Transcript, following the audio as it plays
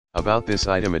About this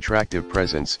item attractive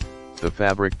presence, the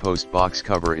fabric post box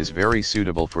cover is very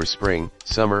suitable for spring,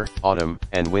 summer, autumn,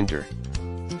 and winter.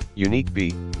 Unique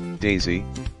bee, daisy,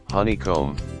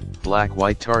 honeycomb,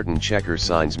 black-white tartan checker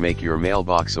signs make your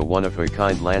mailbox a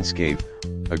one-of-a-kind landscape,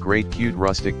 a great cute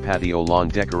rustic patio lawn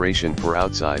decoration for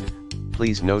outside.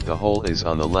 Please note the hole is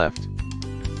on the left.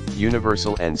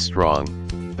 Universal and strong,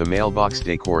 the mailbox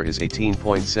decor is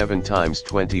 18.7 x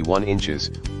 21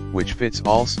 inches, which fits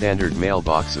all standard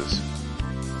mailboxes.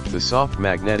 The soft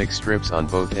magnetic strips on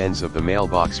both ends of the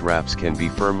mailbox wraps can be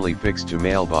firmly fixed to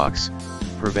mailbox,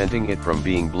 preventing it from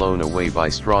being blown away by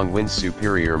strong winds.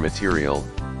 Superior material,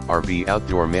 RB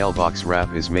outdoor mailbox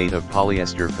wrap is made of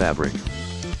polyester fabric.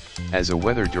 As a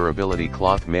weather durability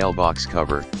cloth mailbox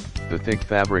cover, the thick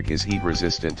fabric is heat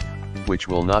resistant, which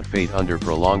will not fade under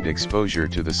prolonged exposure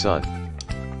to the sun.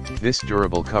 This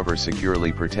durable cover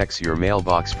securely protects your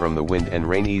mailbox from the wind and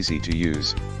rain. Easy to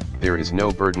use, there is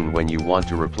no burden when you want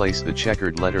to replace the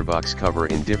checkered letterbox cover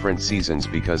in different seasons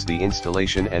because the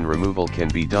installation and removal can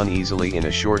be done easily in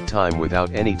a short time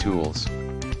without any tools.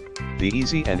 The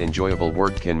easy and enjoyable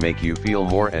work can make you feel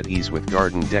more at ease with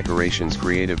garden decorations.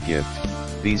 Creative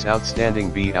gift, these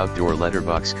outstanding bee outdoor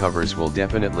letterbox covers will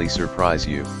definitely surprise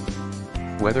you.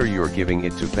 Whether you're giving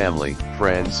it to family,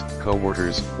 friends,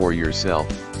 co-workers, or yourself,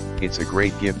 it's a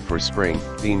great gift for spring,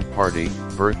 themed party,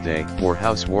 birthday, or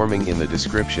housewarming. In the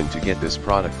description to get this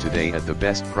product today at the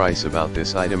best price. About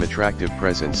this item attractive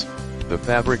presence, the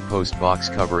fabric post box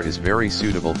cover is very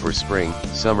suitable for spring,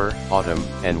 summer, autumn,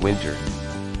 and winter.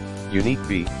 Unique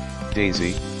bee,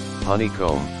 daisy,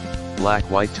 honeycomb,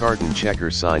 black-white tartan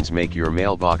checker signs make your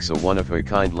mailbox a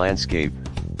one-of-a-kind landscape,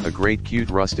 a great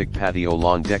cute rustic patio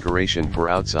lawn decoration for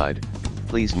outside.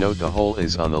 Please note the hole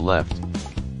is on the left.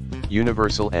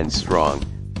 Universal and strong,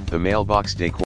 the mailbox decor